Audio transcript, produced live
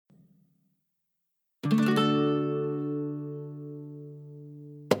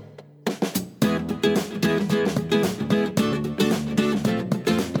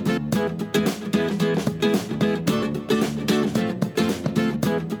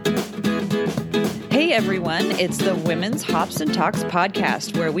Hey everyone, it's the Women's Hops and Talks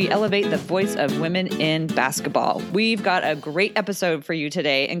podcast where we elevate the voice of women in basketball. We've got a great episode for you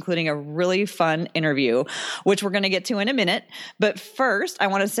today, including a really fun interview, which we're going to get to in a minute. But first, I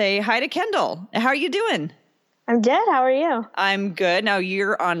want to say hi to Kendall. How are you doing? I'm good. How are you? I'm good. Now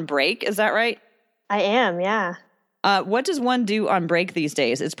you're on break, is that right? I am, yeah. What does one do on break these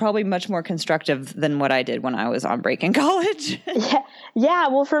days? It's probably much more constructive than what I did when I was on break in college. Yeah.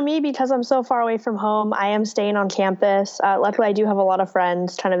 Well, for me, because I'm so far away from home, I am staying on campus. Luckily, I do have a lot of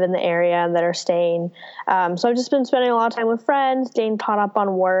friends kind of in the area that are staying. So I've just been spending a lot of time with friends, getting caught up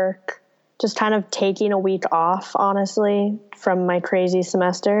on work, just kind of taking a week off, honestly, from my crazy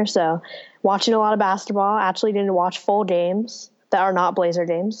semester. So watching a lot of basketball, actually didn't watch full games that are not Blazer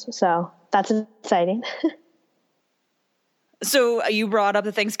games. So that's exciting. So you brought up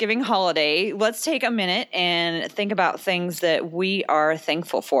the Thanksgiving holiday. Let's take a minute and think about things that we are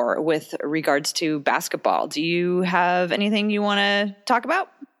thankful for with regards to basketball. Do you have anything you want to talk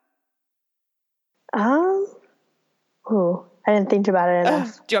about? I didn't think about it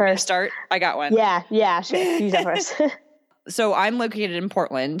enough. Do you want me to start? I got one. Yeah, sure. You go first. So I'm located in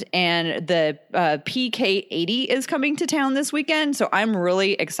Portland, and the PK80 is coming to town this weekend. So I'm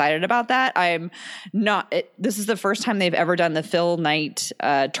really excited about that. This is the first time they've ever done the Phil Knight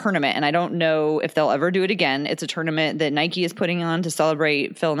tournament, and I don't know if they'll ever do it again. It's a tournament that Nike is putting on to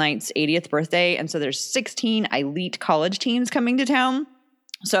celebrate Phil Knight's 80th birthday. And so there's 16 elite college teams coming to town.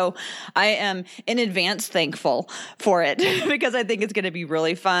 So I am in advance thankful for it because I think it's going to be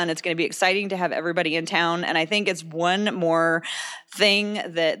really fun. It's going to be exciting to have everybody in town. And I think it's one more thing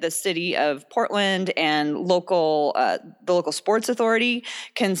that the city of Portland and the local sports authority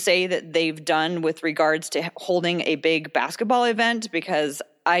can say that they've done with regards to holding a big basketball event, because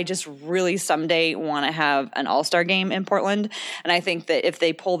I just really someday want to have an all-star game in Portland. And I think that if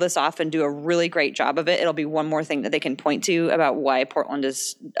they pull this off and do a really great job of it, it'll be one more thing that they can point to about why Portland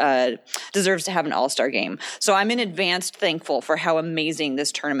deserves to have an all-star game. So I'm in advance thankful for how amazing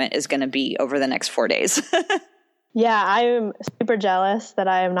this tournament is going to be over the next 4 days. Yeah, I am super jealous that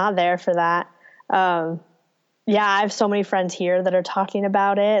I am not there for that. I have so many friends here that are talking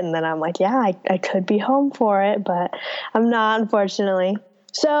about it. And then I'm like, I could be home for it, but I'm not, unfortunately.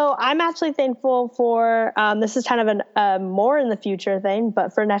 So I'm actually thankful for, this is kind of a more in the future thing,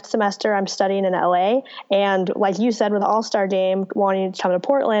 but for next semester, I'm studying in LA. And like you said, with the All-Star Game wanting to come to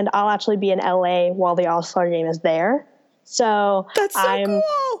Portland, I'll actually be in LA while the All-Star Game is there. So that's so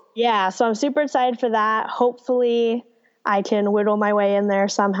cool. Yeah, so I'm super excited for that. Hopefully I can whittle my way in there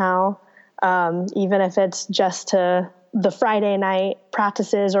somehow, even if it's just to the Friday night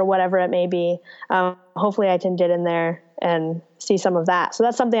practices or whatever it may be. Hopefully I can get in there and see some of that. So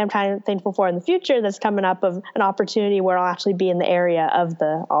that's something I'm kind of thankful for in the future that's coming up, of an opportunity where I'll actually be in the area of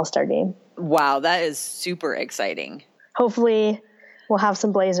the All-Star Game. Wow, that is super exciting. Hopefully we'll have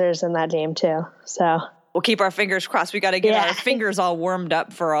some Blazers in that game too. So we'll keep our fingers crossed. We got to get our fingers all warmed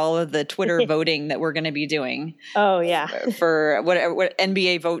up for all of the Twitter voting that we're going to be doing. Oh, yeah. For what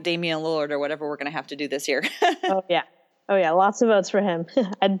NBA vote Damian Lillard or whatever we're going to have to do this year. Oh, yeah. Lots of votes for him.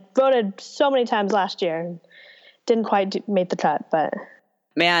 I voted so many times last year. Didn't quite make the cut, but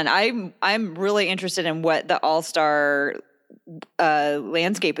man, I'm really interested in what the All-Star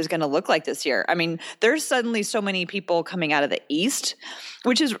landscape is going to look like this year. I mean, there's suddenly so many people coming out of the East,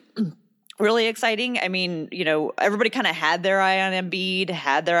 which is really exciting. I mean, everybody kind of had their eye on Embiid,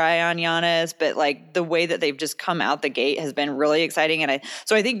 had their eye on Giannis, but like the way that they've just come out the gate has been really exciting. And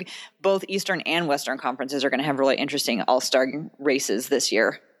so I think both Eastern and Western conferences are going to have really interesting All-Star races this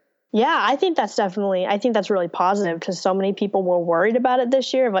year. Yeah, I think that's really positive, because so many people were worried about it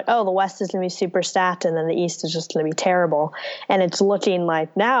this year. Like, the West is going to be super stacked and then the East is just going to be terrible. And it's looking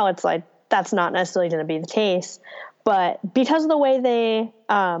like now it's like that's not necessarily going to be the case. But because of the way they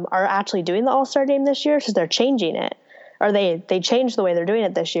are actually doing the All-Star Game this year, because they're changing it, or they changed the way they're doing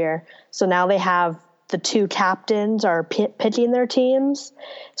it this year. So now they have the two captains are pitching their teams.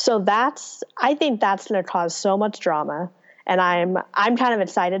 So I think that's going to cause so much drama. And I'm kind of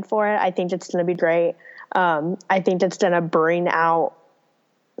excited for it. I think it's going to be great. I think it's going to bring out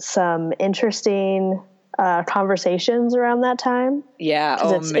some interesting conversations around that time.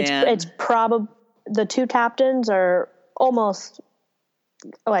 Yeah. Man. It's probably the two captains are almost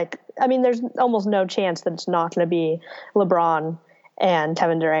there's almost no chance that it's not going to be LeBron and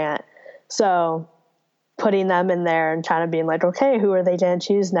Kevin Durant. So putting them in there and kind of being like, okay, who are they going to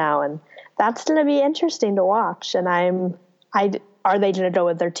choose now? And that's going to be interesting to watch. And are they going to go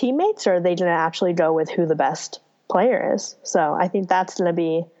with their teammates, or are they going to actually go with who the best player is? So I think that's going to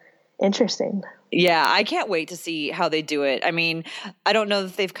be interesting. Yeah, I can't wait to see how they do it. I mean, I don't know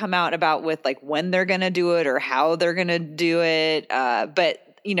if they've come out about with like when they're going to do it or how they're going to do it. But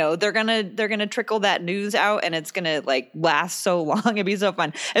they're gonna trickle that news out, and it's gonna like last so long. It'd be so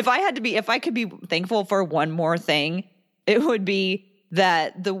fun. If I could be thankful for one more thing, it would be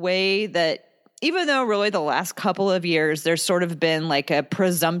that the way that, even though really the last couple of years there's sort of been like a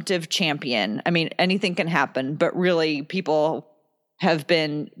presumptive champion. I mean, anything can happen, but really people have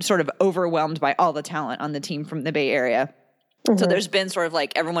been sort of overwhelmed by all the talent on the team from the Bay Area. Mm-hmm. So there's been sort of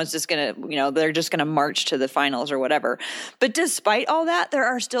like everyone's just going to, they're just going to march to the finals or whatever. But despite all that, there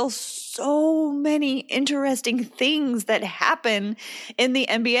are still so many interesting things that happen in the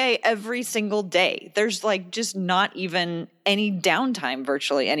NBA every single day. There's like just not even any downtime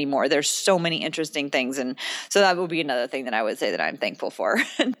virtually anymore. There's so many interesting things. And so that would be another thing that I would say that I'm thankful for.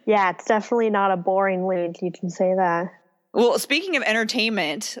 Yeah, it's definitely not a boring league. You can say that. Well, speaking of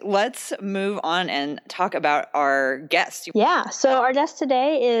entertainment, let's move on and talk about our guest. Yeah, so our guest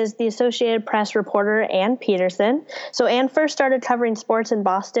today is the Associated Press reporter Ann Peterson. So Ann first started covering sports in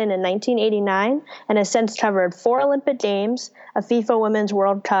Boston in 1989 and has since covered 4 Olympic Games, a FIFA Women's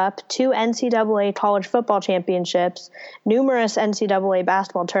World Cup, 2 NCAA college football championships, numerous NCAA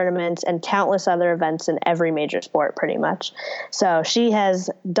basketball tournaments, and countless other events in every major sport pretty much. So she has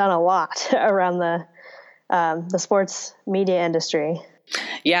done a lot around the sports media industry.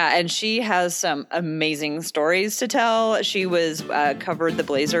 Yeah, and she has some amazing stories to tell. She was covered the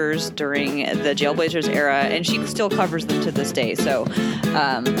Blazers during the Jailblazers era, and she still covers them to this day. So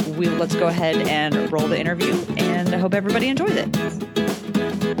let's go ahead and roll the interview, and I hope everybody enjoys it.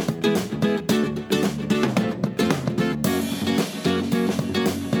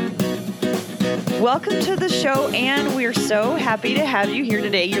 Welcome to the show, Ann. We're so happy to have you here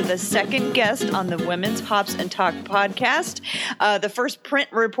today. You're the second guest on the Women's Hops and Talk podcast. The first print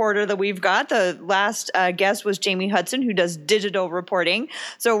reporter that we've got. The last guest was Jamie Hudson, who does digital reporting.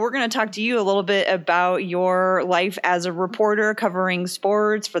 So we're going to talk to you a little bit about your life as a reporter covering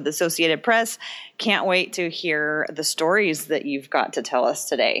sports for the Associated Press. Can't wait to hear the stories that you've got to tell us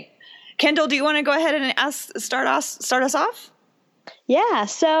today. Kendall, do you want to go ahead and start us off? Yeah,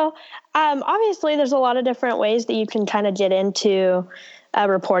 so obviously there's a lot of different ways that you can kind of get into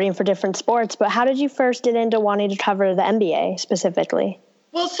reporting for different sports, but how did you first get into wanting to cover the NBA specifically?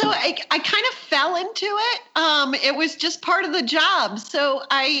 Well, so I kind of fell into it. It was just part of the job. So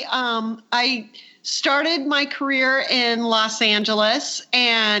I started my career in Los Angeles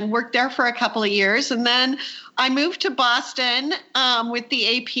and worked there for a couple of years. And then I moved to Boston with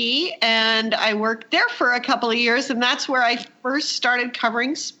the AP, and I worked there for a couple of years. And that's where I first started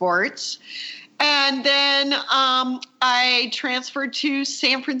covering sports. And then I transferred to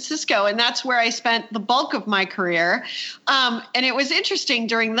San Francisco, and that's where I spent the bulk of my career. And it was interesting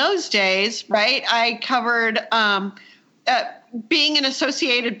during those days, right? I covered being an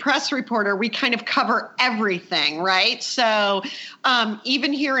Associated Press reporter, we kind of cover everything, right? So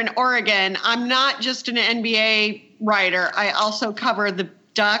even here in Oregon, I'm not just an NBA writer. I also cover the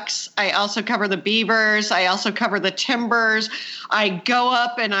Ducks. I also cover the Beavers. I also cover the Timbers. I go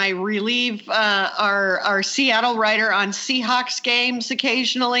up and I relieve our Seattle writer on Seahawks games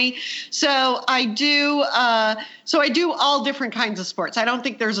occasionally. So I do all different kinds of sports. I don't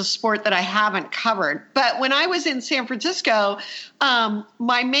think there's a sport that I haven't covered. But when I was in San Francisco,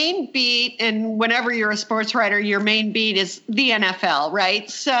 my main beat, and whenever you're a sports writer, your main beat is the NFL, right?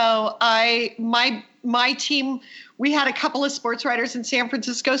 So my team, we had a couple of sports writers in San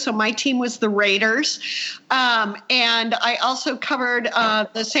Francisco, so my team was the Raiders. And I also covered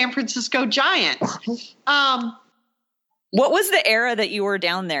the San Francisco Giants. What was the era that you were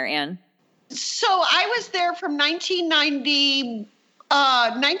down there, Ann? So I was there from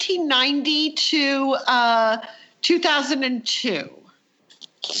 1990 to 2002.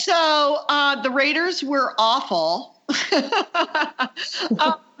 So the Raiders were awful.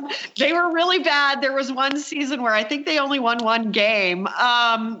 They were really bad. There was one season where I think they only won one game.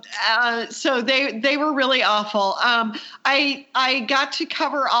 So they were really awful. I got to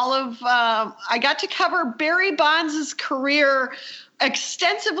cover I got to cover Barry Bonds' career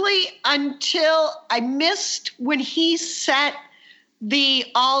extensively until I missed when he set the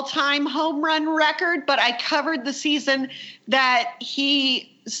all-time home run record, but I covered the season that he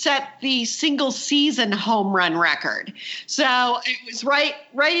set the single season home run record. So it was right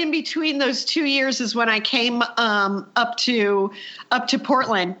in between those 2 years is when I came up to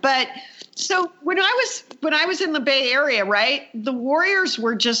Portland. But so when I was in the Bay Area, right, the Warriors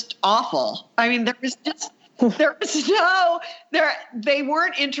were just awful. I mean, They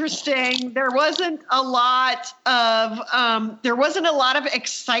weren't interesting. There wasn't a lot of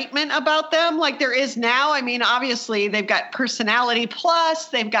excitement about them like there is now. I mean, obviously they've got personality plus,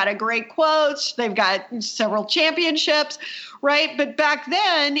 they've got a great quote, they've got several championships, right? But back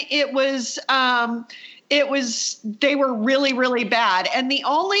then they were really, really bad. And the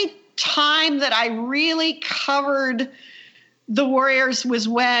only time that I really covered the Warriors was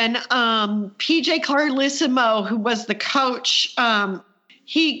when PJ Carlesimo, who was the coach,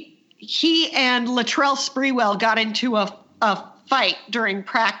 he and Latrell Sprewell got into a fight during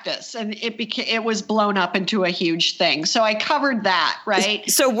practice, and it was blown up into a huge thing. So I covered that, right?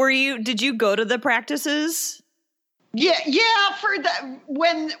 So did you go to the practices? Yeah.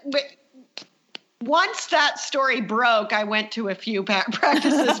 Once that story broke, I went to a few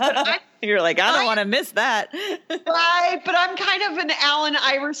practices, but you're like, I don't want to miss that. Right. But I'm kind of an Allen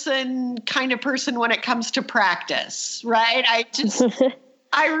Iverson kind of person when it comes to practice, right?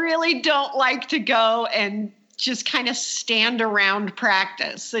 I really don't like to go and just kind of stand around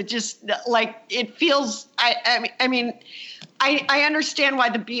practice. It just it feels, I mean, I understand why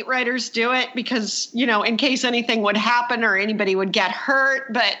the beat writers do it because, in case anything would happen or anybody would get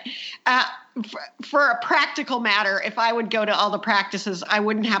hurt. But for a practical matter, if I would go to all the practices, I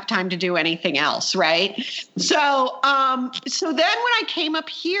wouldn't have time to do anything else. Right. So then when I came up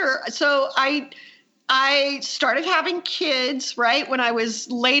here, so I started having kids, right. When I was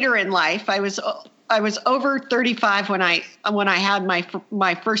later in life, I was over 35 when I had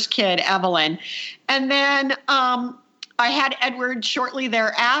my first kid, Evelyn. And then, I had Edward shortly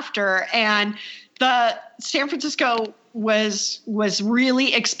thereafter, and the San Francisco was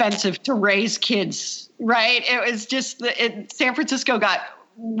really expensive to raise kids, right? It was just San Francisco got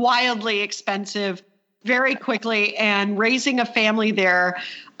wildly expensive very quickly, and raising a family there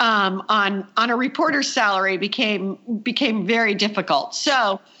on a reporter's salary became very difficult.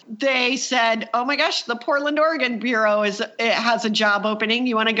 So they said, "Oh my gosh, the Portland, Oregon bureau has a job opening.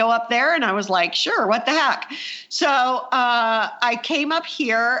 You want to go up there?" And I was like, "Sure, what the heck?" So I came up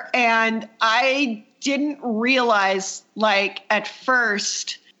here, and I didn't realize, at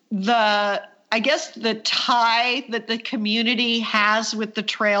first, the tie that the community has with the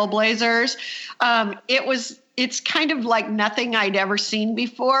Trailblazers. It's kind of like nothing I'd ever seen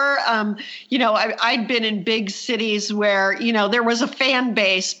before. I'd been in big cities where, there was a fan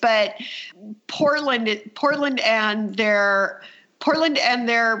base, but Portland and their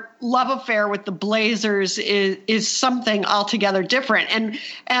love affair with the Blazers is something altogether different.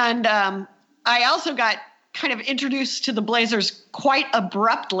 And I also got kind of introduced to the Blazers quite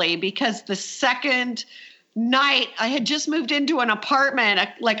abruptly because the second night I had just moved into an apartment,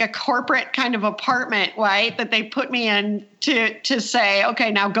 like a corporate kind of apartment, right, that they put me in to say,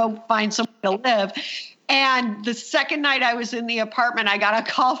 okay, now go find somewhere to live. And the second night I was in the apartment, I got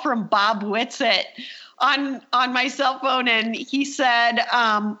a call from Bob Whitsitt on my cell phone, and he said,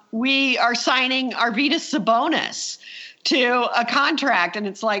 we are signing Arvydas Sabonis to a contract. And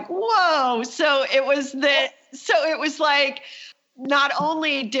it's like, whoa. So it was like, not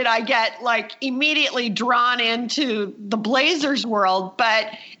only did I get immediately drawn into the Blazers world,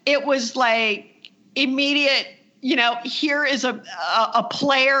 but it was immediate, here is a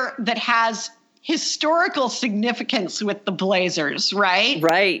player that has historical significance with the Blazers, right?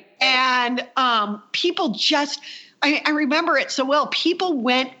 Right. And people just, I remember it so well, people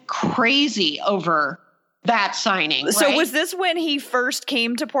went crazy over that signing. So right? Was this when he first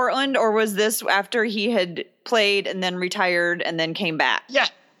came to Portland, or was this after he had played and then retired and then came back? Yeah,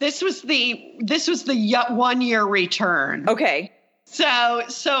 this was the 1 year return. Okay. So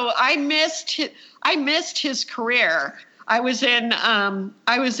I missed his career. I was in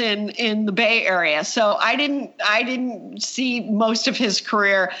the Bay Area, so I didn't see most of his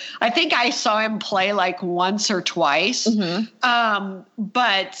career. I think I saw him play once or twice. Mm-hmm.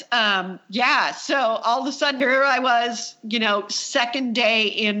 Yeah. So all of a sudden here I was, second day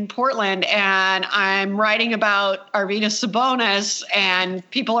in Portland, and I'm writing about Arvydas Sabonis, and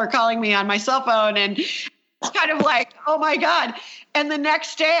people are calling me on my cell phone, and it's kind of like, oh my God. And the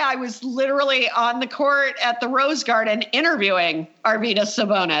next day I was literally on the court at the Rose Garden interviewing Arvydas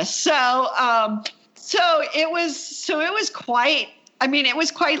Sabonis. So it was quite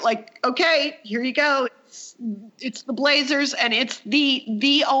okay, here you go. It's the Blazers, and it's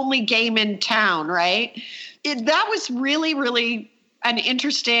the only game in town, right? That was really, really an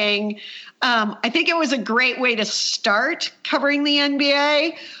interesting, I think it was a great way to start covering the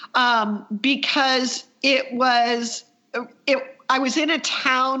NBA, because was in a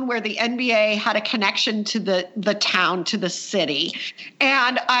town where the NBA had a connection to the town, to the city.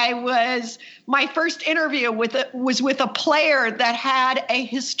 And my first interview was with a player that had a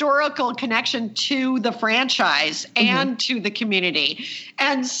historical connection to the franchise and to the community.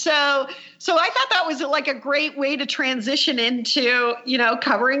 And so I thought that was like a great way to transition into,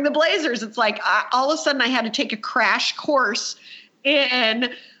 covering the Blazers. It's like all of a sudden I had to take a crash course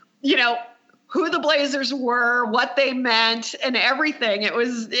in, who the Blazers were, what they meant, and everything.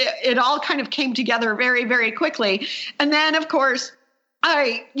 It all kind of came together very, very quickly. And then, of course,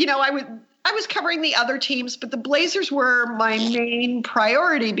 I was covering the other teams, but the Blazers were my main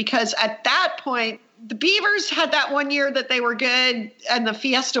priority because at that point, the Beavers had that one year that they were good and the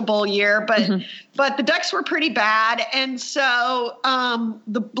Fiesta Bowl year, but the Ducks were pretty bad. And so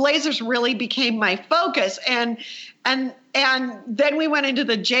the Blazers really became my focus. And then we went into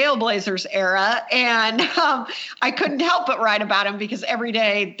the Jailblazers era, and I couldn't help but write about them because every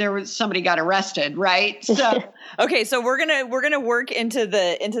day there was somebody got arrested, right? So okay, so we're gonna work into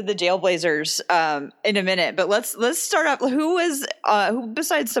the Jailblazers in a minute, but let's start up. Who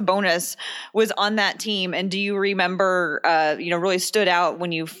besides Sabonis was on that team, and do you remember really stood out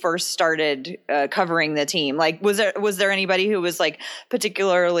when you first started covering the team? Like, was there anybody who was like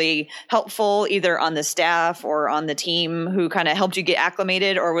particularly helpful either on the staff or on the team who kind of helped you get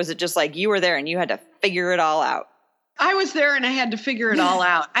acclimated, or was it just like you were there and you had to figure it all out? I was there and I had to figure it all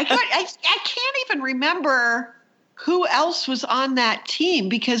out. I can't even remember who else was on that team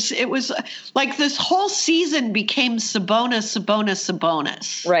because it was like this whole season became Sabonis.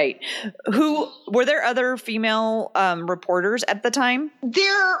 Right. Were there other female reporters at the time?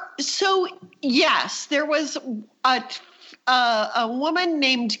 Yes, there was a woman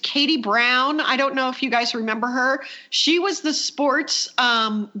named Katie Brown. I don't know if you guys remember her. She was the sports,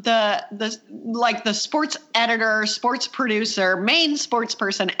 the sports editor, sports producer, main sports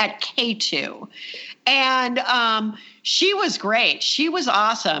person at K2. And she was great. She was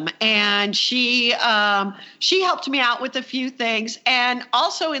awesome. And she helped me out with a few things. And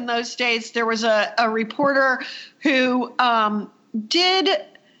also in those days, there was a reporter who I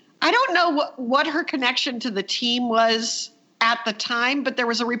don't know what her connection to the team was at the time, but there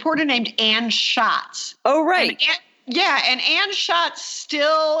was a reporter named Ann Schatz. Oh, right. And Ann Schatz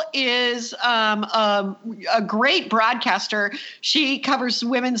still is a great broadcaster. She covers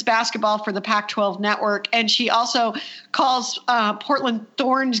women's basketball for the Pac-12 network, and she also calls Portland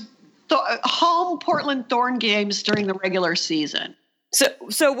Thorn games during the regular season.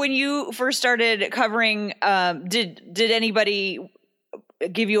 So when you first started covering, did anybody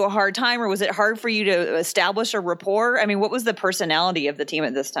give you a hard time, or was it hard for you to establish a rapport? I mean, what was the personality of the team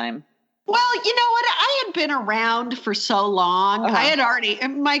at this time? Well, you know what? I had been around for so long.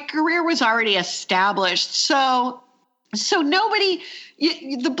 My career was already established. So nobody,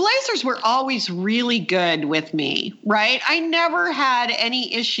 the Blazers were always really good with me, right? I never had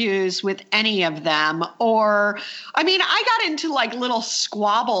any issues with any of them. I got into like little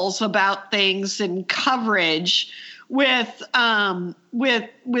squabbles about things and coverage with some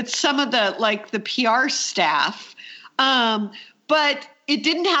of the PR staff. But it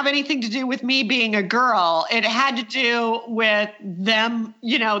didn't have anything to do with me being a girl. It had to do with them,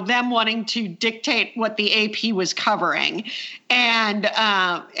 them wanting to dictate what the AP was covering. And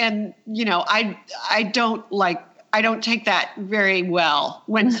I don't take that very well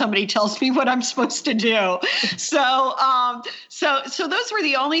when somebody tells me what I'm supposed to do. So those were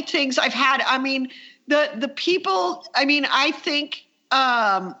the only things I've had. I mean, the people,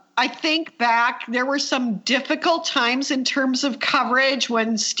 I think back, there were some difficult times in terms of coverage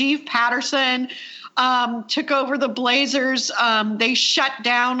when Steve Patterson took over the Blazers. They shut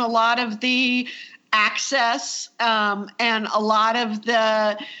down a lot of the access and a lot of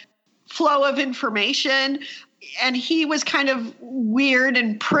the flow of information. And he was kind of weird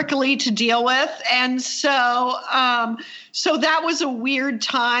and prickly to deal with. And so that was a weird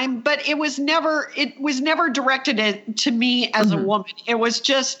time, but it was never directed to me as a woman. It was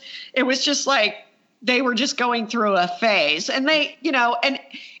just like they were just going through a phase, and and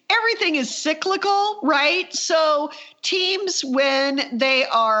everything is cyclical, right? So teams, when they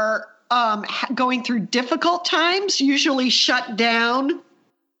are going through difficult times, usually shut down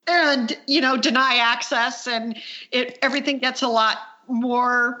and, deny access, and everything gets a lot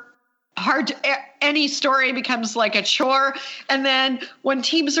more hard. Any story becomes like a chore. And then when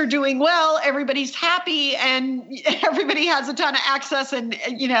teams are doing well, everybody's happy and everybody has a ton of access, and,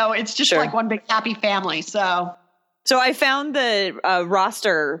 it's just like one big happy family. So I found the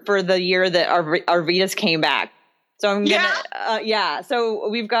roster for the year that Arvydas came back. So I'm gonna, So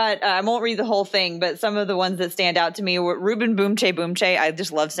we've got. I won't read the whole thing, but some of the ones that stand out to me were Ruben Boomche. I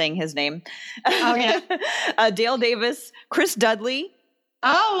just love saying his name. Oh yeah. Dale Davis, Chris Dudley.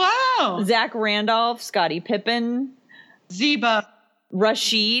 Oh wow. Zach Randolph, Scottie Pippen, Zeba,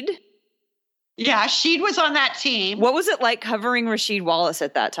 Rasheed. Yeah, Sheed was on that team. What was it like covering Rasheed Wallace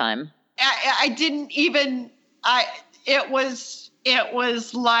at that time? I didn't even. It was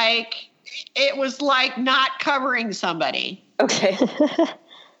like not covering somebody. Okay.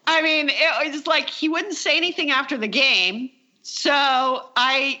 I mean, it was like he wouldn't say anything after the game. So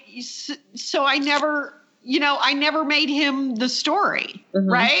I never made him the story,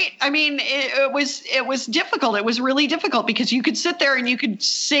 right? I mean, it was difficult. It was really difficult because you could sit there and you could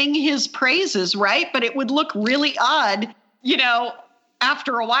sing his praises, right? But it would look really odd,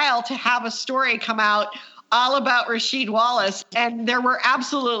 after a while to have a story come out all about Rasheed Wallace. And there were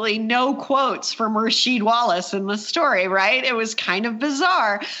absolutely no quotes from Rasheed Wallace in the story, right? It was kind of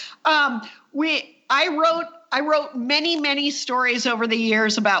bizarre. I wrote many, many stories over the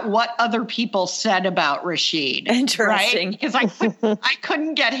years about what other people said about Rasheed. Interesting. Right? Because I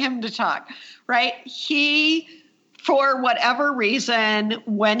couldn't get him to talk, right? He, for whatever reason,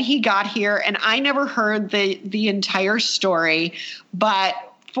 when he got here, and I never heard the entire story, but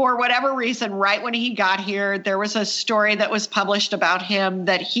for whatever reason, right when he got here, there was a story that was published about him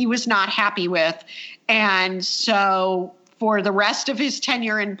that he was not happy with. And so for the rest of his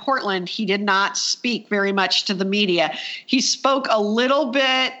tenure in Portland, he did not speak very much to the media. He spoke a little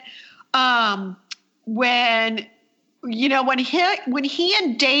bit when he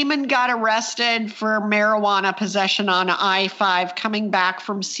and Damon got arrested for marijuana possession on I-5 coming back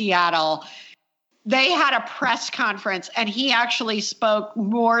from Seattle. They had a press conference, and he actually spoke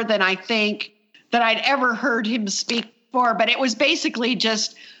more than I think that I'd ever heard him speak before. But it was basically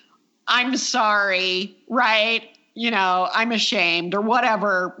just, I'm sorry, right? I'm ashamed, or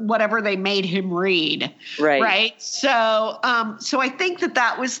whatever they made him read. Right. So I think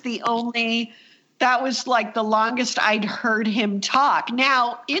that was like the longest I'd heard him talk.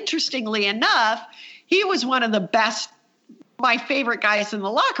 Now, interestingly enough, he was one of my favorite guys in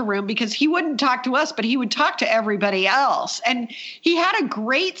the locker room because he wouldn't talk to us, but he would talk to everybody else. And he had a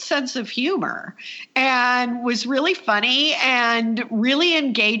great sense of humor and was really funny and really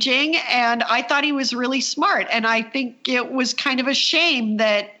engaging. And I thought he was really smart. And I think it was kind of a shame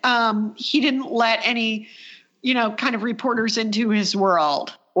that he didn't let any, kind of reporters into his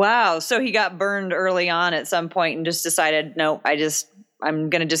world. Wow. So he got burned early on at some point and just decided, no,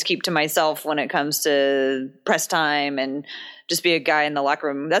 I'm going to just keep to myself when it comes to press time and just be a guy in the locker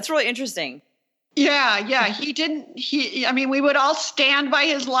room. That's really interesting. Yeah. We would all stand by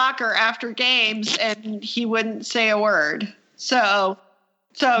his locker after games and he wouldn't say a word. So,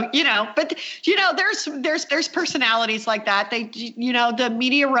 but there's personalities like that. They, the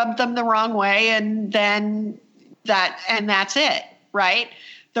media rubbed them the wrong way and then that's it, right?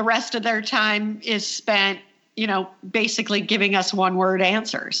 The rest of their time is spent, basically giving us one-word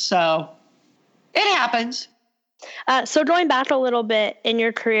answers. So it happens. So going back a little bit in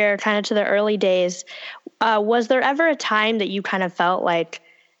your career, kind of to the early days, was there ever a time that you kind of felt like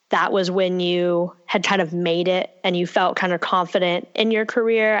that was when you had kind of made it and you felt kind of confident in your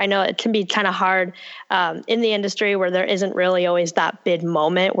career? I know it can be kind of hard in the industry where there isn't really always that big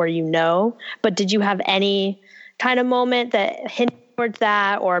moment where but did you have any kind of moment that hinted towards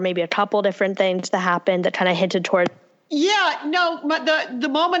that, or maybe a couple different things that happened that kind of hinted towards? Yeah, no, the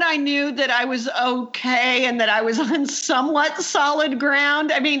moment I knew that I was okay and that I was on somewhat solid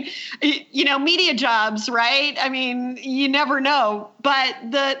ground, I mean, media jobs, right? I mean, you never know. But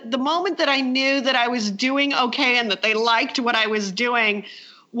the moment that I knew that I was doing okay and that they liked what I was doing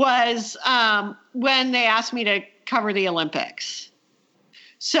was when they asked me to cover the Olympics.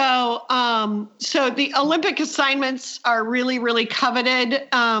 So the Olympic assignments are really, really coveted.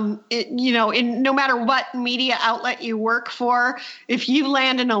 In no matter what media outlet you work for, if you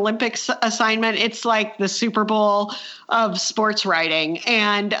land an Olympics assignment, it's like the Super Bowl of sports writing.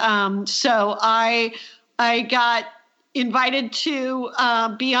 And so I got invited to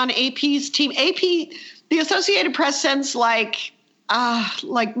be on AP's team. AP, the Associated Press sends like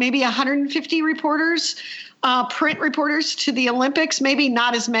maybe 150 reporters. Print reporters to the Olympics, maybe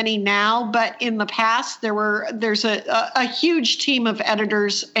not as many now, but in the past there's a huge team of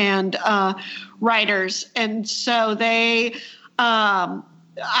editors and writers. And so they,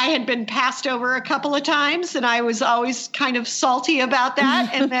 I had been passed over a couple of times, and I was always kind of salty about that.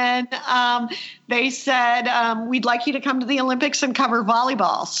 And then they said, we'd like you to come to the Olympics and cover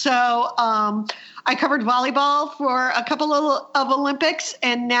volleyball. So I covered volleyball for a couple of Olympics,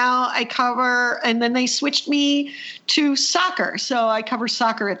 and now and then they switched me to soccer. So I cover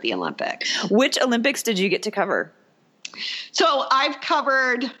soccer at the Olympics. Which Olympics did you get to cover? So I've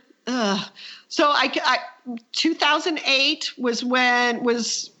covered, 2008 was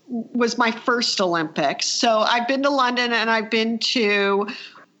my first Olympics. So I've been to London, and I went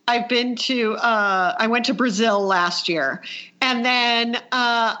to Brazil last year. And then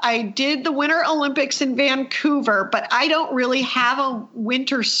I did the Winter Olympics in Vancouver, but I don't really have a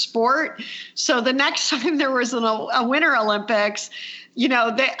winter sport. So the next time there was a Winter Olympics,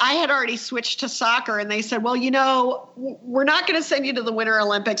 I had already switched to soccer, and they said, well, we're not going to send you to the Winter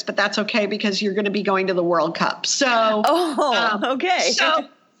Olympics, but that's okay because you're going to be going to the World Cup. So, okay. So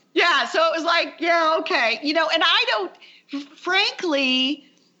it was like, yeah, okay. And I don't, frankly,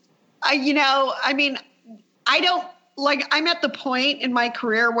 I'm at the point in my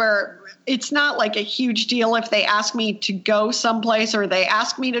career where it's not like a huge deal if they ask me to go someplace or they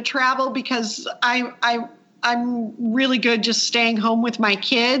ask me to travel, because I'm really good just staying home with my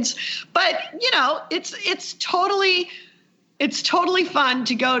kids. But, it's totally fun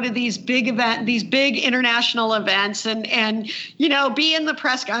to go to these big international events and be in the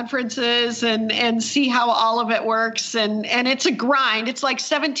press conferences and see how all of it works. And it's a grind. It's like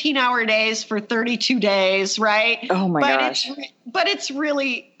 17-hour days for 32 days, right? Oh my gosh. But it's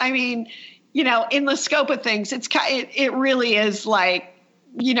really, in the scope of things, it really is like,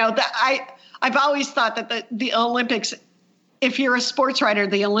 I've always thought that the Olympics, if you're a sports writer,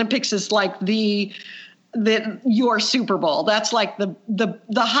 the Olympics is like your Super Bowl. That's like the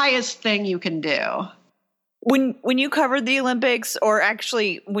highest thing you can do. When you cover the Olympics, or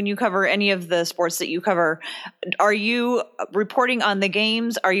actually when you cover any of the sports that you cover, are you reporting on the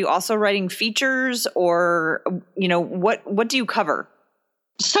games? Are you also writing features, or what do you cover?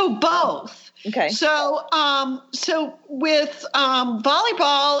 So both. Okay. So with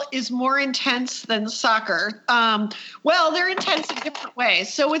volleyball is more intense than soccer. They're intense in different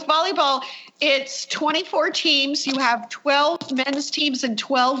ways. So with volleyball, it's 24 teams. You have 12 men's teams and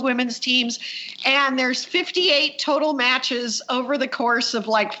 12 women's teams, and there's 58 total matches over the course of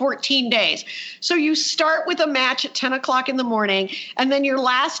like 14 days. So you start with a match at 10 o'clock in the morning, and then your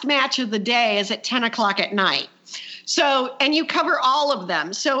last match of the day is at 10 o'clock at night. So, and you cover all of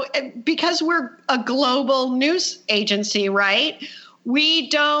them. So because we're a global news agency, right? We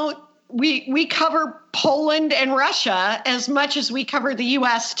cover Poland and Russia as much as we cover the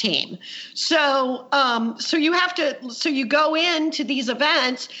U.S. team. So you go into these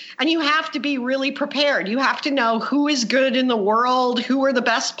events and you have to be really prepared. You have to know who is good in the world, who are the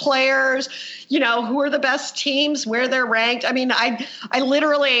best players, who are the best teams, where they're ranked. I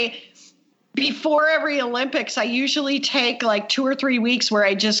literally, before every Olympics, I usually take like 2 or 3 weeks where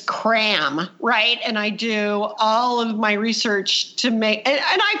I just cram, right? And I do all of my research to make, and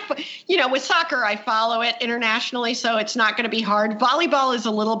I, with soccer, I follow it internationally, so it's not going to be hard. Volleyball is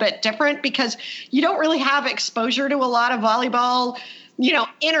a little bit different because you don't really have exposure to a lot of volleyball,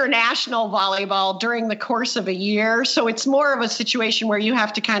 international volleyball during the course of a year. So it's more of a situation where you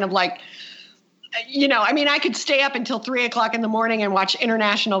have to kind of like, I could stay up until 3 o'clock in the morning and watch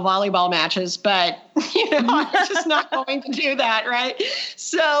international volleyball matches, but, I'm just not going to do that. Right.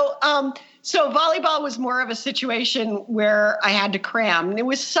 So volleyball was more of a situation where I had to cram. And it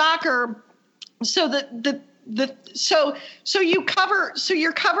was soccer. So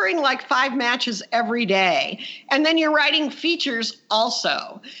you're covering like 5 matches every day, and then you're writing features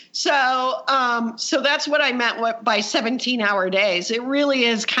also. So that's what I meant by 17-hour days. It really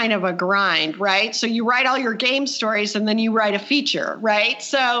is kind of a grind, right? So you write all your game stories and then you write a feature, right?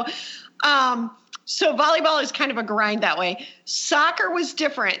 So volleyball is kind of a grind that way. Soccer was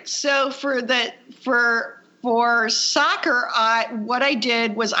different. So for soccer, what I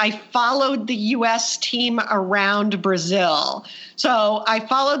did was I followed the U.S. team around Brazil. So I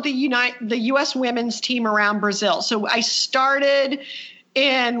followed the U.S. women's team around Brazil. So I started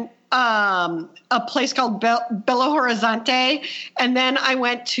in a place called Belo Horizonte, and then I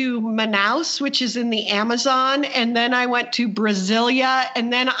went to Manaus, which is in the Amazon, and then I went to Brasilia,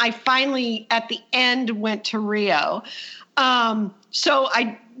 and then I finally, at the end, went to Rio.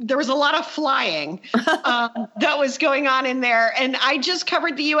 There was a lot of flying that was going on in there. And I just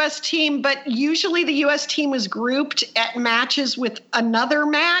covered the U.S. team, but usually the U.S. team was grouped at matches with another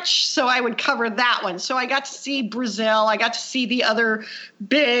match. So I would cover that one. So I got to see Brazil. I got to see the other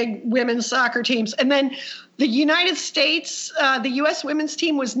big women's soccer teams. And then the United States, the U.S. women's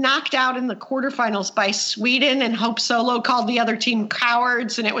team was knocked out in the quarterfinals by Sweden, and Hope Solo called the other team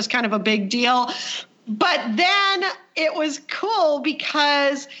cowards, and it was kind of a big deal. But then it was cool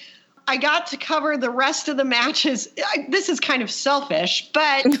because I got to cover the rest of the matches. This is kind of selfish,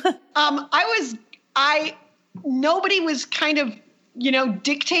 but nobody was kind of,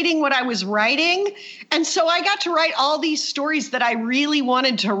 dictating what I was writing. And so I got to write all these stories that I really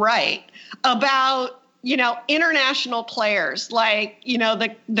wanted to write about, international players, like,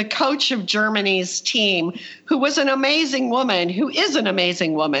 the coach of Germany's team, who was an amazing woman, who is an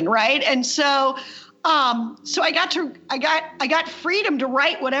amazing woman. Right. And so, I got freedom to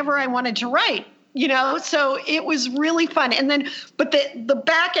write whatever I wanted to write, so it was really fun. And then, but the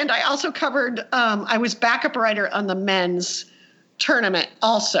back end, I also covered, I was backup writer on the men's tournament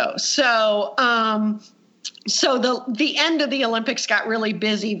also. So, the end of the Olympics got really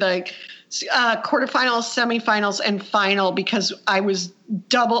busy, the quarterfinals, semifinals, and final, because I was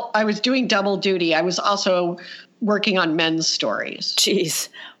doing double duty. I was also working on men's stories. Jeez.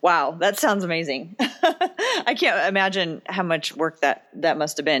 Wow. That sounds amazing. I can't imagine how much work that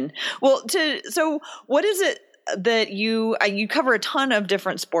must have been. Well, so what is it that you cover a ton of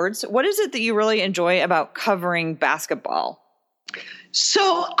different sports. What is it that you really enjoy about covering basketball?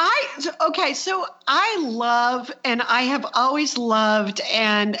 So I love, and I have always loved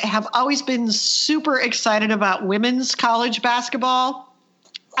and have always been super excited about women's college basketball.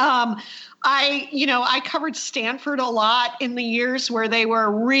 I covered Stanford a lot in the years where they were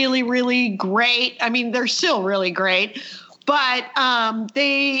really, really great. I mean, they're still really great, but Tara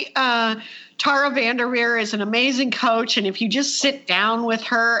Vanderveer is an amazing coach. And if you just sit down with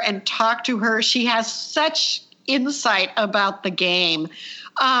her and talk to her, she has such insight about the game.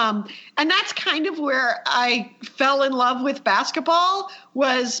 And that's kind of where I fell in love with basketball,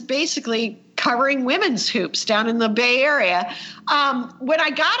 was basically covering women's hoops down in the Bay Area. When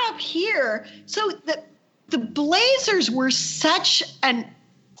I got up here, so the Blazers were such a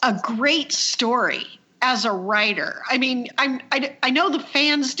great story as a writer. I mean, I know the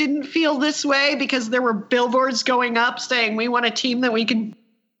fans didn't feel this way because there were billboards going up saying we want a team that we can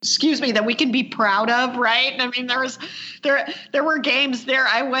be proud of, right? I mean, there were games there.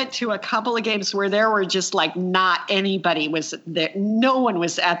 I went to a couple of games where there were just like not anybody was there. No one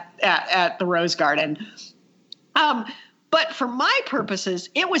was at the Rose Garden. But for my purposes,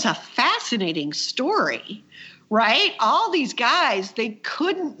 it was a fascinating story, right? All these guys, they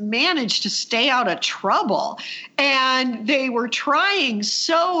couldn't manage to stay out of trouble. And they were trying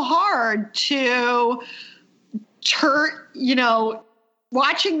so hard to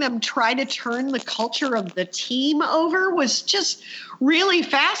watching them try to turn the culture of the team over was just really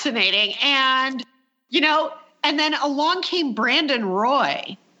fascinating. And, and then along came Brandon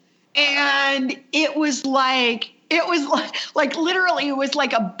Roy. And it was like literally it was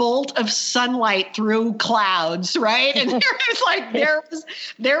like a bolt of sunlight through clouds, right? And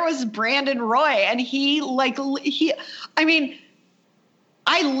there was Brandon Roy, and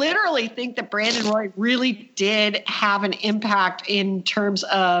I literally think that Brandon Roy really did have an impact in terms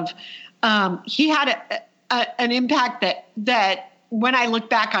of he had an impact that when I look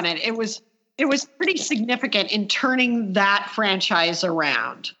back on it, it was pretty significant in turning that franchise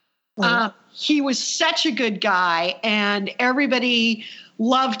around. Mm-hmm. He was such a good guy, and everybody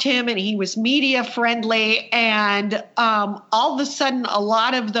loved him, and he was media friendly. And all of a sudden, a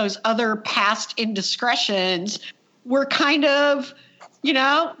lot of those other past indiscretions were kind of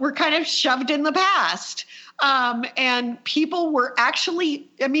shoved in the past. And people were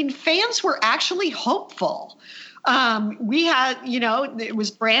fans were actually hopeful. We had, it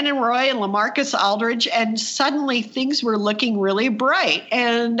was Brandon Roy and LaMarcus Aldridge, and suddenly things were looking really bright.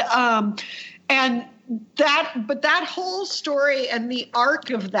 But that whole story and the arc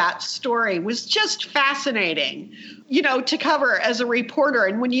of that story was just fascinating, to cover as a reporter.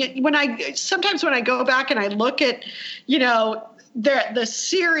 And when I go back and I look at, the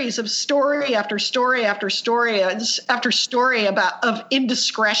series of story after story after story after story of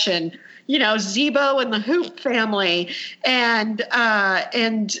indiscretion, Zebo and the Hoop family, and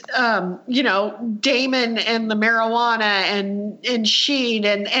Damon and the marijuana, and Sheed,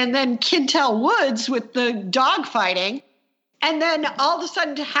 and then Kintel Woods with the dog fighting. And then all of a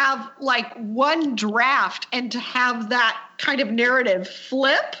sudden to have like one draft and to have that kind of narrative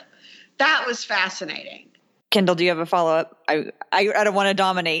flip, that was fascinating. Kendall, do you have a follow-up? I don't want to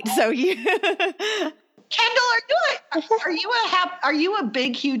dominate, so you. Kendall, are you a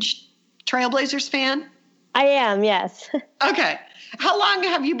big, huge Trailblazers fan? I am, yes. Okay. How long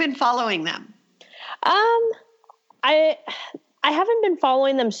have you been following them? I haven't been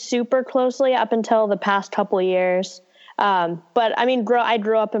following them super closely up until the past couple of years. But I mean, I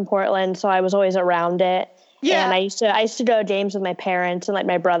grew up in Portland, so I was always around it. Yeah. And I used to go to games with my parents and like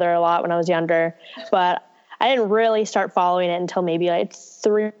my brother a lot when I was younger, but I didn't really start following it until maybe like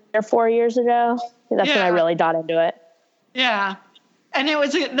 3 or 4 years ago. That's when I really got into it. Yeah. And it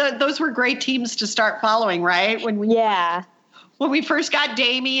was, those were great teams to start following, right? When we first got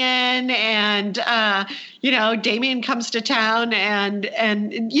Damian and, Damian comes to town and,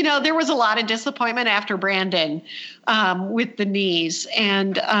 there was a lot of disappointment after Brandon, with the knees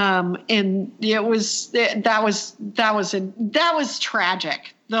and it was, that was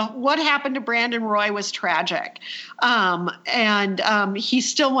tragic. What happened to Brandon Roy was tragic. He's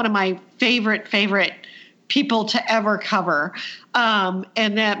still one of my favorite people to ever cover.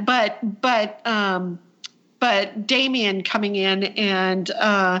 But Damian coming in and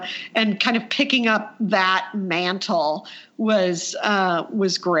kind of picking up that mantle was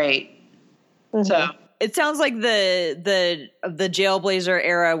great. Mm-hmm. So it sounds like the Jailblazer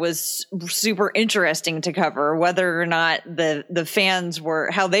era was super interesting to cover. Whether or not the fans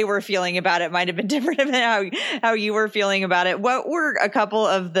how they were feeling about it might have been different than how you were feeling about it. What were a couple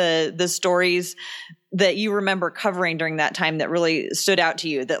of the stories that you remember covering during that time that really stood out to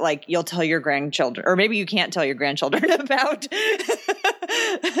you that like you'll tell your grandchildren, or maybe you can't tell your grandchildren about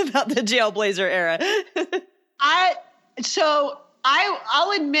the Jailblazer era?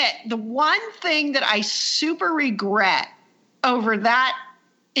 I'll admit the one thing that I super regret over that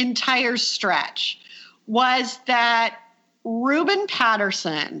entire stretch was that Ruben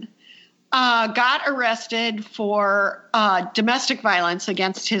Patterson got arrested for domestic violence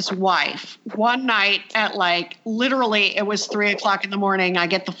against his wife one night at literally it was 3:00 in the morning. I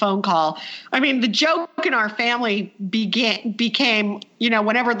get the phone call. I mean, the joke in our family became,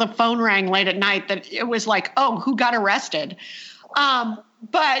 whenever the phone rang late at night, that it was like, oh, who got arrested?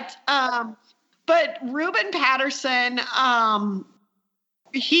 But Ruben Patterson,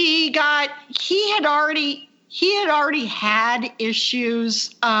 he had already had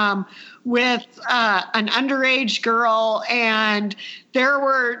issues, with an underage girl, and there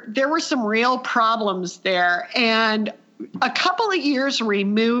were some real problems there. And a couple of years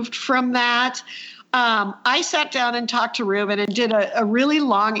removed from that, I sat down and talked to Ruben and did a really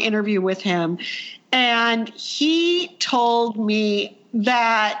long interview with him. And he told me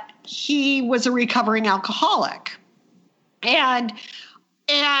that he was a recovering alcoholic. And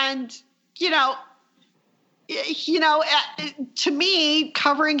to me,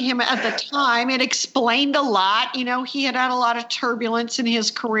 covering him at the time, it explained a lot. He had a lot of turbulence in his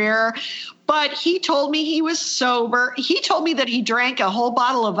career, but he told me he was sober. He told me that he drank a whole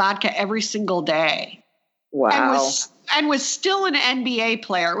bottle of vodka every single day. Wow. And was still an NBA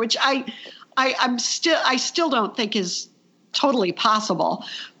player, which I still don't think is totally possible.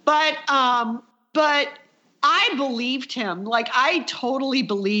 But I believed him. I totally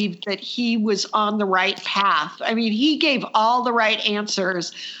believed that he was on the right path. I mean, he gave all the right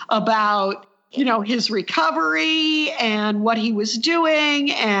answers about, his recovery and what he was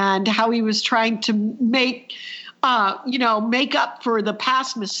doing and how he was trying to make up for the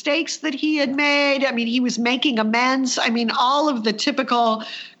past mistakes that he had made. I mean, he was making amends. I mean, all of the typical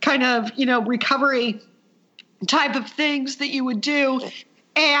kind of, recovery type of things that you would do.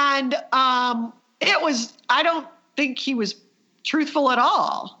 And, I don't think he was truthful at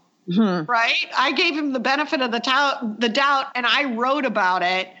all. Mm-hmm. Right. I gave him the benefit of the doubt, and I wrote about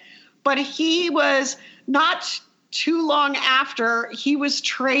it, but he was not too long after he was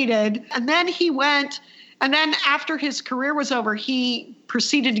traded. And then after his career was over, he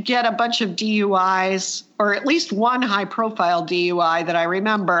proceeded to get a bunch of DUIs, or at least one high profile DUI that I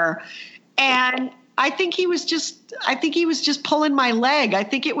remember. And I think he was just pulling my leg. I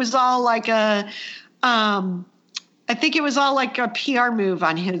think it was all like a PR move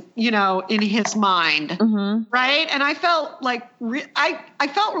on his, in his mind. Mm-hmm. Right. And I felt like, I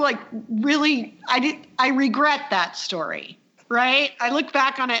regret that story. Right. I look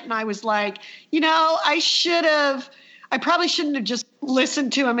back on it and I was like, I probably shouldn't have just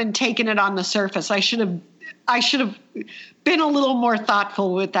listened to him and taken it on the surface. I should have been a little more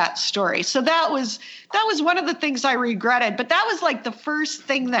thoughtful with that story. So that was one of the things I regretted, but that was like the first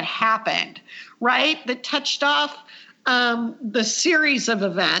thing that happened, right? That touched off the series of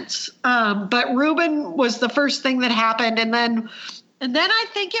events. But Ruben was the first thing that happened. And then I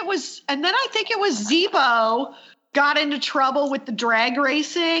think it was Zebo got into trouble with the drag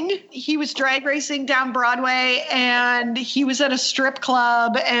racing. He was drag racing down Broadway, and he was at a strip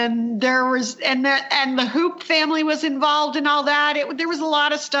club, and the Hoop family was involved in all that. There was a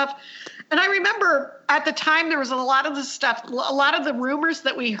lot of stuff. And I remember at the time there was a lot of the stuff, a lot of the rumors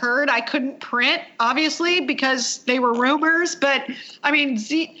that we heard I couldn't print, obviously, because they were rumors. But I mean,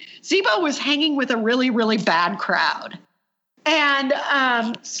 Z-Bo was hanging with a really, really bad crowd. And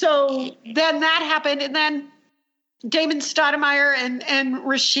so then that happened. And then Damon Stoudemire and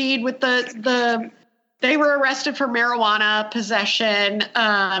Rashid with they were arrested for marijuana possession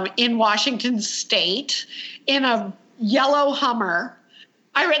in Washington State in a yellow Hummer.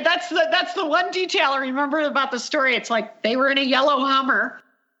 That's the one detail I remember about the story. It's like they were in a yellow Hummer.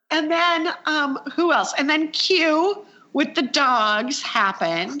 And then who else? And then Q with the dogs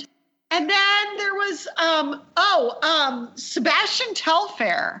happened. And then there was Sebastian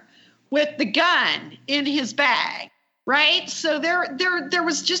Telfair with the gun in his bag, right? So there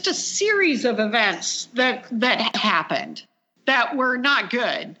was just a series of events that happened that were not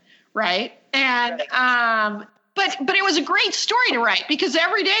good, right? And But it was a great story to write because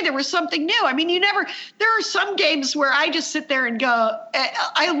every day there was something new. I mean, there are some games where I just sit there and go,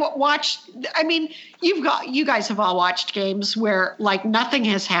 you guys have all watched games where like nothing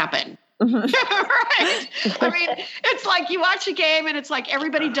has happened. Right? I mean, it's like you watch a game and it's like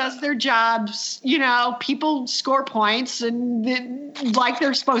everybody does their jobs, people score points and like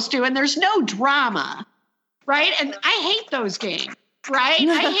they're supposed to, and there's no drama, right? And I hate those games. Right?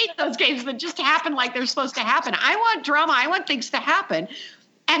 I hate those games that just happen like they're supposed to happen. I want drama. I want things to happen.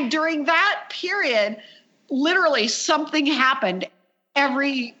 And during that period, literally something happened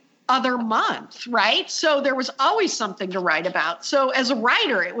every other month, right? So there was always something to write about. So as a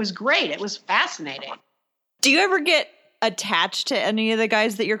writer, it was great. It was fascinating. Do you ever get attached to any of the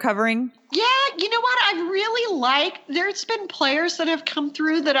guys that you're covering? Yeah, you know what? I really there's been players that have come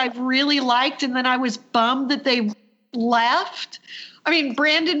through that I've really liked, and then I was bummed that they left. I mean,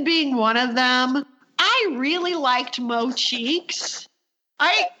 Brandon being one of them. I really liked Mo Cheeks.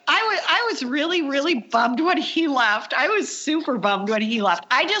 I was really, really bummed when he left. I was super bummed when he left.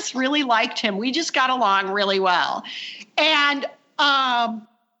 I just really liked him. We just got along really well. And,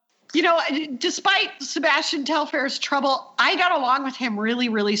 despite Sebastian Telfair's trouble, I got along with him really,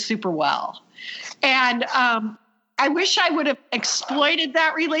 really super well. And I wish I would have exploited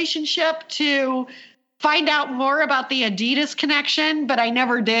that relationship to find out more about the Adidas connection, but I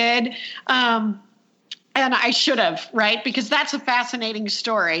never did. And I should have, right? Because that's a fascinating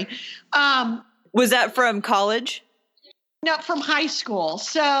story. Was that from college? No, from high school.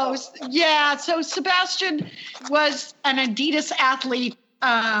 So Sebastian was an Adidas athlete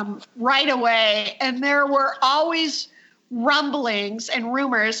right away, and there were always rumblings and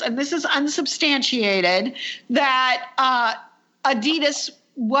rumors, and this is unsubstantiated, that Adidas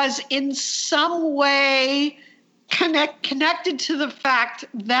was in some way connected to the fact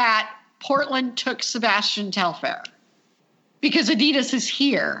that Portland took Sebastian Telfair because Adidas is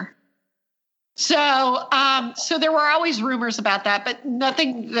here. So there were always rumors about that, but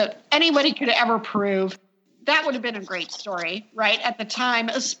nothing that anybody could ever prove. That would have been a great story, right, at the time,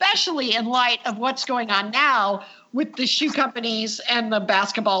 especially in light of what's going on now with the shoe companies and the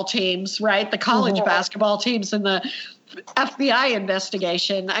basketball teams, right, the college basketball teams and the FBI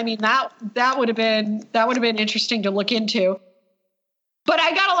investigation. I mean, that would have been interesting to look into. But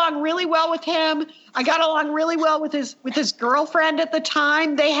I got along really well with him. I got along really well with his girlfriend at the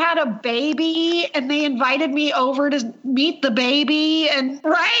time. They had a baby and they invited me over to meet the baby, and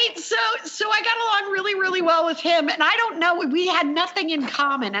right? So I got along really, really well with him. And I don't know, we had nothing in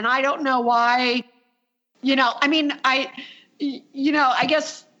common, and I don't know why.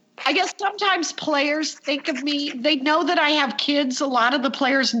 I guess sometimes players think of me, they know that I have kids. A lot of the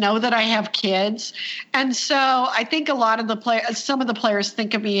players know that I have kids. And so I think some of the players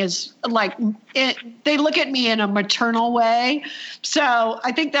think of me as like, they look at me in a maternal way. So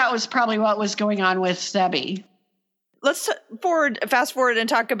I think that was probably what was going on with Sebi. Let's fast forward and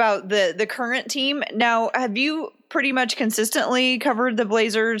talk about the current team. Now, have you pretty much consistently covered the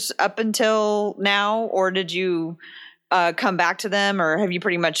Blazers up until now, or did you come back to them, or have you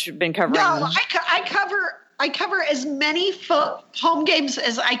pretty much been covering? No, I cover as many home games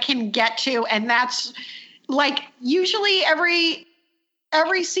as I can get to, and that's like usually every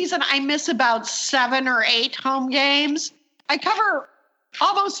season I miss about 7 or 8 home games. I cover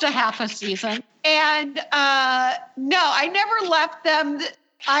almost a half a season, and no, I never left them.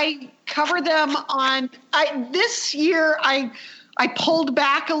 I cover them this year. I pulled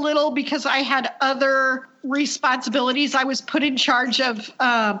back a little because I had other responsibilities. I was put in charge of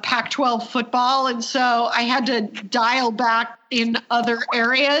Pac-12 football, and so I had to dial back in other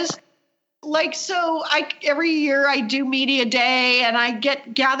areas. Every year I do Media Day, and I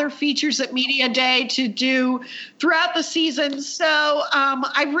gather features at Media Day to do throughout the season. So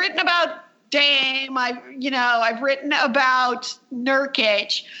I've written about Dame. I've written about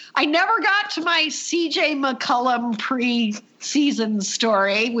Nurkic. I never got to my CJ McCollum pre-season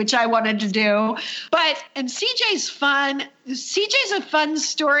story, which I wanted to do. And CJ's fun. CJ's a fun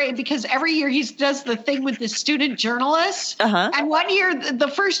story because every year he does the thing with the student journalists. And one year, the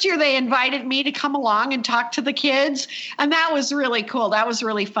first year, they invited me to come along and talk to the kids. And that was really cool. That was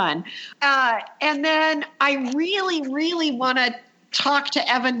really fun. And then I really, really want to talk to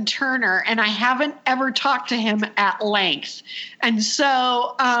Evan Turner, and I haven't ever talked to him at length. And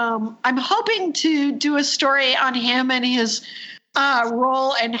so I'm hoping to do a story on him and his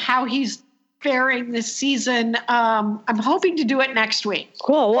role and how he's faring this season. I'm hoping to do it next week.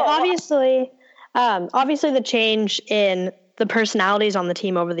 Cool. Well, obviously the change in the personalities on the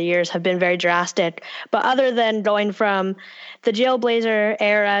team over the years have been very drastic. But other than going from the Jailblazer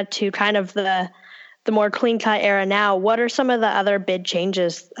era to kind of the more clean-cut era now, what are some of the other big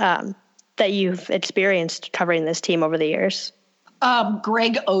changes that you've experienced covering this team over the years?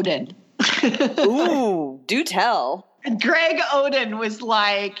 Greg Oden. Ooh, do tell. Greg Oden was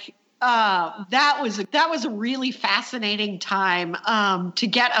like, that was a really fascinating time to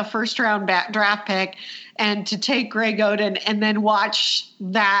get a first-round draft pick and to take Greg Oden and then watch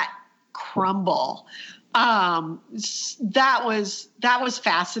that crumble. That was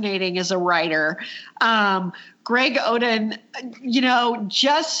fascinating as a writer. Greg Oden,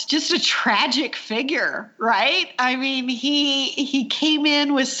 just a tragic figure, right? I mean, he came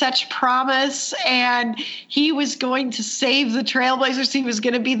in with such promise, and he was going to save the Trailblazers. He was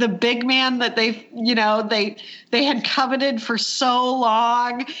going to be the big man that they had coveted for so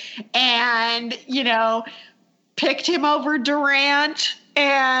long, and picked him over Durant,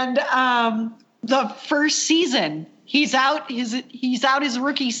 and the first season, he's out his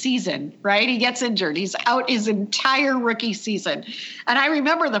rookie season, right? He gets injured. He's out his entire rookie season. And I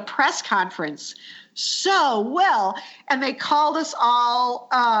remember the press conference so well. And they called us all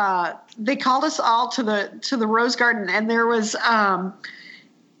to the Rose Garden. And there was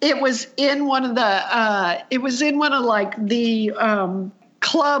it was in one of the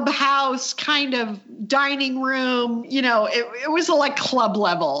clubhouse kind of dining room, it was like club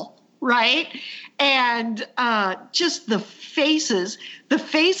level. Right. And just the faces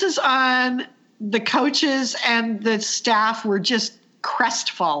on the coaches and the staff were just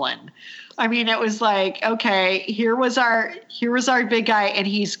crestfallen. I mean, it was like, okay, here was our big guy and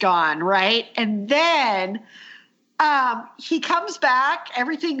he's gone. Right. And then he comes back.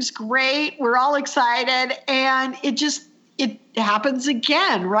 Everything's great. We're all excited. And it happens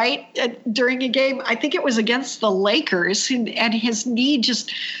again, right? During a game, I think it was against the Lakers, and his knee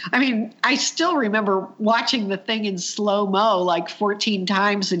I still remember watching the thing in slow-mo like 14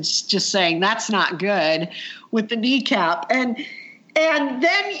 times and just saying, that's not good with the kneecap. And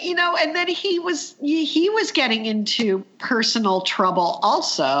then, he was getting into personal trouble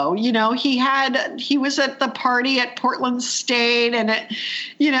also. He was at the party at Portland State, and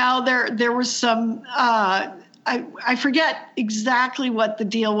there was some, I forget exactly what the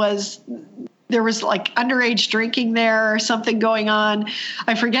deal was. There was like underage drinking there or something going on.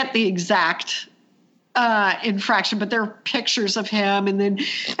 I forget the exact infraction, but there are pictures of him, and then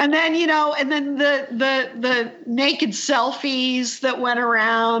the naked selfies that went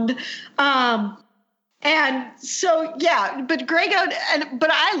around. And so but Greg Oden,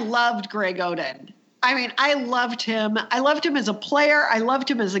 but I loved Greg Oden. I mean, I loved him. I loved him as a player. I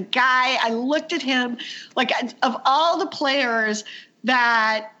loved him as a guy. I looked at him like, of all the players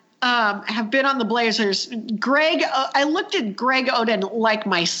that have been on the Blazers, I looked at Greg Oden like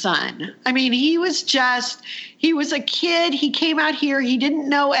my son. I mean, he was a kid. He came out here. He didn't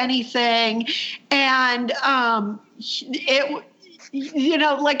know anything. And I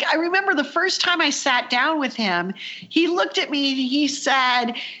remember the first time I sat down with him, he looked at me and he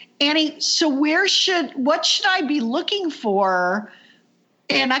said, Annie, so what should I be looking for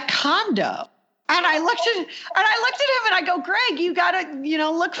in a condo? And I looked at him and I go, Greg, you gotta,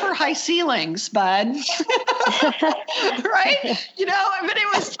 look for high ceilings, bud. Right? But it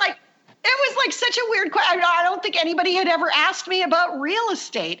was like such a weird question. I don't think anybody had ever asked me about real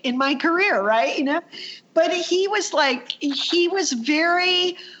estate in my career, right? But he was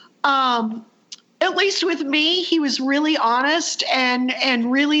very, at least with me, he was really honest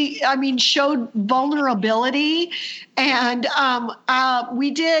and really, showed vulnerability. And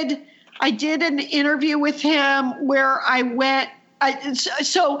I did an interview with him where I went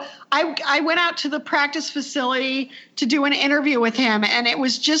out to the practice facility to do an interview with him, and it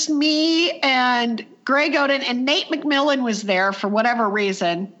was just me and Greg Oden, and Nate McMillan was there for whatever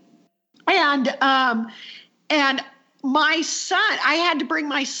reason. And my son, I had to bring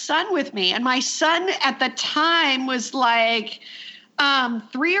my son with me. And my son at the time was like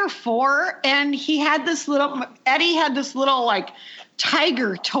 3 or 4. And Eddie had this little like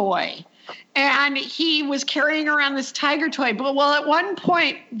tiger toy. And he was carrying around this tiger toy. But at one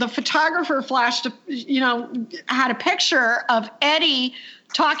point, the photographer had a picture of Eddie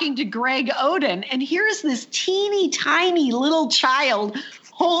talking to Greg Oden. And here's this teeny tiny little child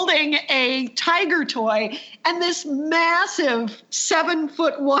holding a tiger toy and this massive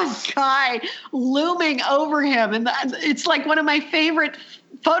 7'1" guy looming over him. And it's like one of my favorite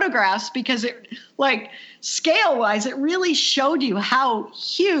photographs because it, like, scale wise, it really showed you how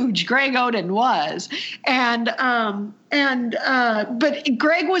huge Greg Oden was. But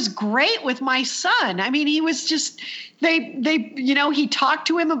Greg was great with my son. I mean, he was just, he talked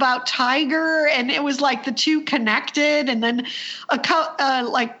to him about Tiger, and it was like the two connected. And then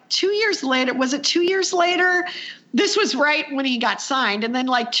like 2 years later, was it 2 years later? This was right when he got signed. And then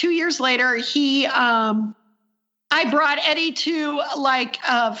like 2 years later, I brought Eddie to like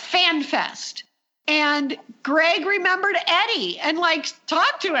a fan fest. And Greg remembered Eddie and like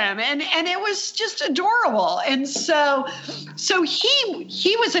talked to him, and it was just adorable. And so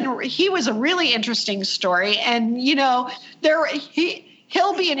he was a really interesting story, and he'll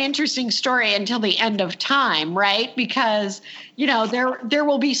be an interesting story until the end of time, right? Because there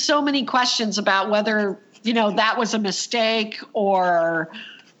will be so many questions about whether that was a mistake, or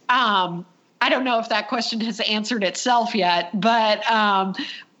I don't know if that question has answered itself yet, but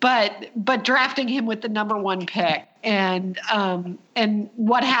drafting him with the number 1 pick and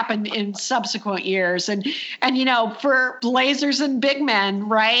what happened in subsequent years and for Blazers and big men,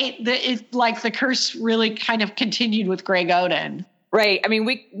 right? The curse really kind of continued with Greg Oden. Right. I mean,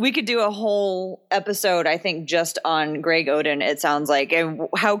 we could do a whole episode, I think, just on Greg Oden, it sounds like, and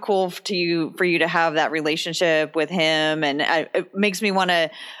how cool for you to have that relationship with him. And it makes me want to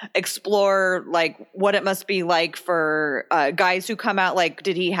explore like what it must be like for guys who come out. Like,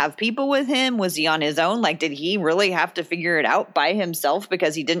 did he have people with him? Was he on his own? Like, did he really have to figure it out by himself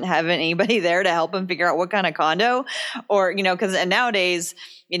because he didn't have anybody there to help him figure out what kind of condo? Or, because nowadays,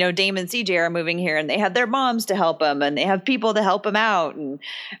 Dame and CJ are moving here and they have their moms to help them and they have people to help them out. And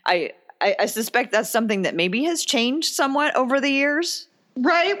I suspect that's something that maybe has changed somewhat over the years.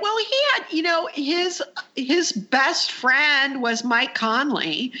 Right. Well, he had, his best friend was Mike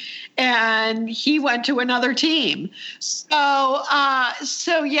Conley, and he went to another team. So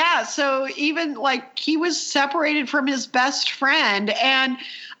even like he was separated from his best friend. And,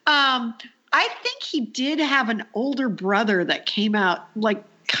 I think he did have an older brother that came out, like,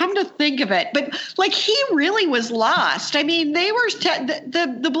 come to think of it, but like he really was lost. I mean, they were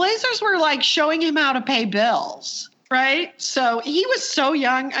the Blazers were like showing him how to pay bills, right? So he was so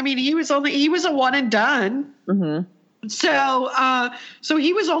young. I mean, he was a one and done. Mm-hmm. So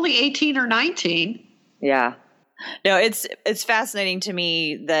he was only 18 or 19. Yeah. No, it's fascinating to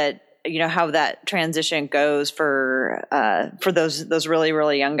me that how that transition goes for those really,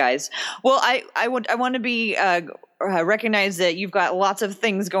 really young guys. Well, I want to be recognize that you've got lots of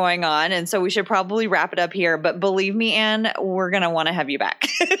things going on, and so we should probably wrap it up here. But believe me, Ann, we're going to want to have you back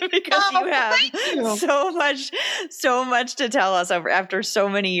because you have so much to tell us after so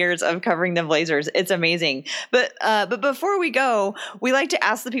many years of covering the Blazers. It's amazing. But before we go, we like to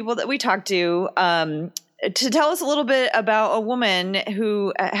ask the people that we talk to tell us a little bit about a woman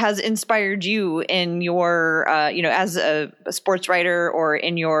who has inspired you in your, as a sports writer or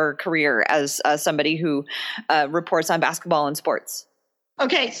in your career as somebody who reports on basketball and sports.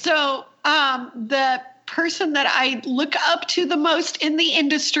 Okay, so the person that I look up to the most in the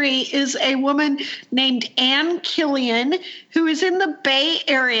industry is a woman named Ann Killian, who is in the Bay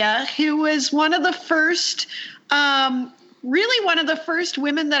Area, who was one of the first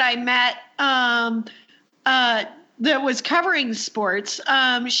women that I met that was covering sports.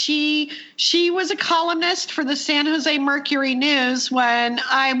 She was a columnist for the San Jose Mercury News when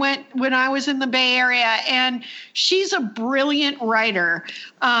I was in the Bay Area, and she's a brilliant writer.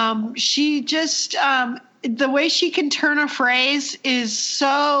 She just the way she can turn a phrase is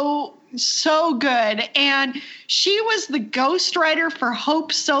so good. And she was the ghostwriter for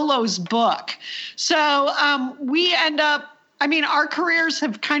Hope Solo's book. So we end up, our careers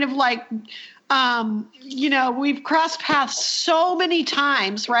have kind of like, we've crossed paths so many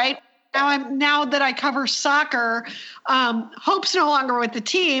times, right? Now that I cover soccer, Hope's no longer with the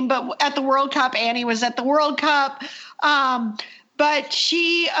team, but at the World Cup, Annie was at the World Cup. But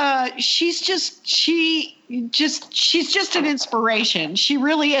she she's just an inspiration. She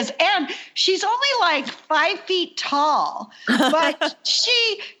really is. And she's only like 5 feet tall, but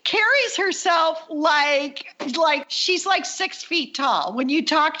she carries herself like she's like 6 feet tall. When you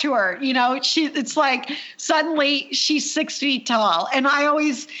talk to her, it's like suddenly she's 6 feet tall. And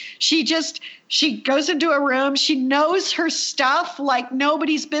she goes into a room. She knows her stuff like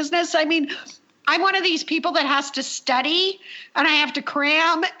nobody's business. I mean, I'm one of these people that has to study and I have to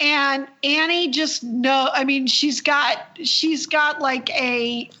cram, and Annie she's got like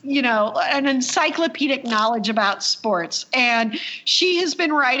an encyclopedic knowledge about sports. And she has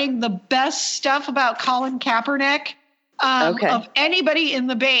been writing the best stuff about Colin Kaepernick of anybody in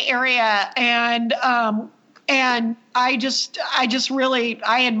the Bay Area. And I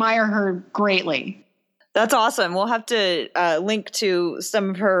admire her greatly. That's awesome. We'll have to link to some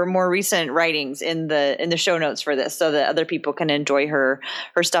of her more recent writings in the show notes for this, so that other people can enjoy her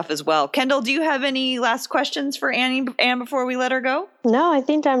stuff as well. Kendall, do you have any last questions for Anne before we let her go? No, I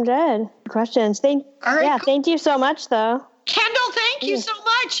think I'm good. Questions. Thank you so much, though. Kendall, thank you so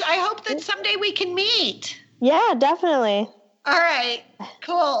much. I hope that someday we can meet. Yeah, definitely. All right,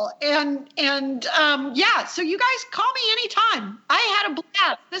 cool. And so you guys call me anytime. I had a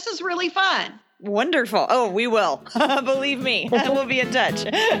blast. This is really fun. Wonderful. Oh, we will. Believe me. We'll be in touch.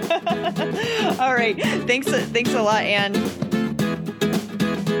 All right. Thanks a lot, Anne.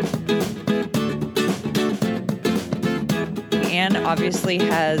 Anne obviously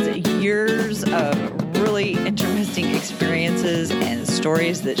has years of really interesting experiences and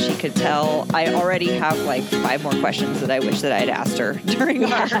stories that she could tell. I already have like 5 more questions that I wish that I'd asked her during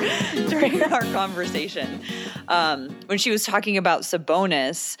our conversation. When she was talking about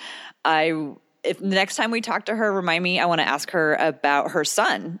Sabonis, if the next time we talk to her, remind me, I want to ask her about her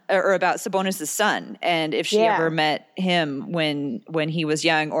son, or about Sabonis' son, and if she ever met him when he was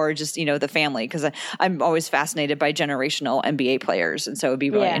young, or just, the family, because I'm always fascinated by generational NBA players. And so it'd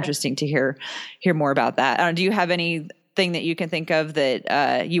be really interesting to hear more about that. Do you have anything that you can think of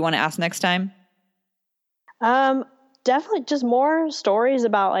that you want to ask next time? Definitely just more stories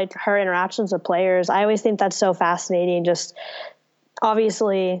about like her interactions with players. I always think that's so fascinating. Just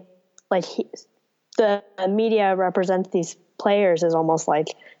obviously, like the media represents these players as almost like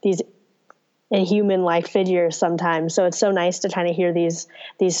these human-like figures sometimes. So it's so nice to kind of hear these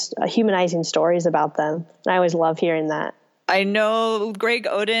humanizing stories about them. And I always love hearing that. I know Greg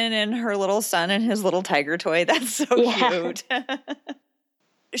Oden and her little son and his little tiger toy. That's so cute.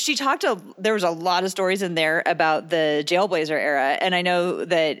 She there was a lot of stories in there about the Jailblazer era. And I know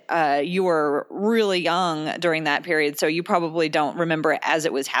that you were really young during that period, so you probably don't remember it as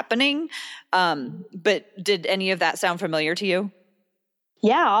it was happening. But did any of that sound familiar to you?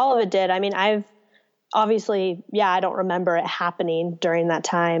 Yeah, all of it did. I mean, I don't remember it happening during that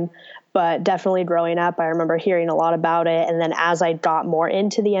time, but definitely growing up, I remember hearing a lot about it. And then as I got more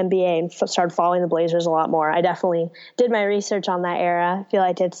into the NBA and started following the Blazers a lot more, I definitely did my research on that era. I feel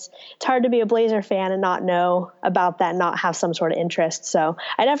like it's hard to be a Blazer fan and not know about that, and not have some sort of interest. So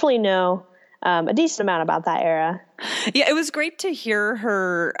I definitely know a decent amount about that era. Yeah, it was great to hear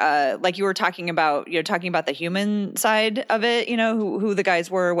her, like you were talking about the human side of it, who the guys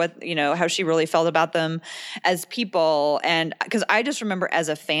were, what, how she really felt about them as people. And because I just remember as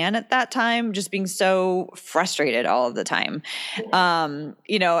a fan at that time, just being so frustrated all of the time,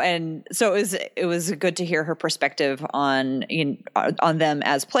 and so it was good to hear her perspective on them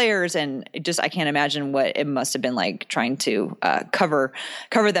as players. And I can't imagine what it must have been like trying to cover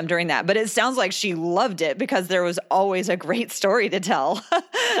them during that. But it sounds like she loved it, because there was always a great story to tell.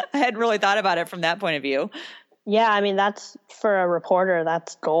 I hadn't really thought about it from that point of view. Yeah, I mean, that's, for a reporter,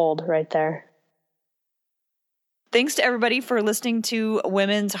 that's gold right there. Thanks to everybody for listening to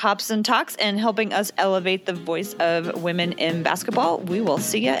Women's Hops and Talks and helping us elevate the voice of women in basketball. We will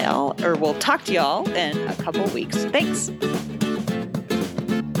see we'll talk to y'all in a couple weeks. Thanks.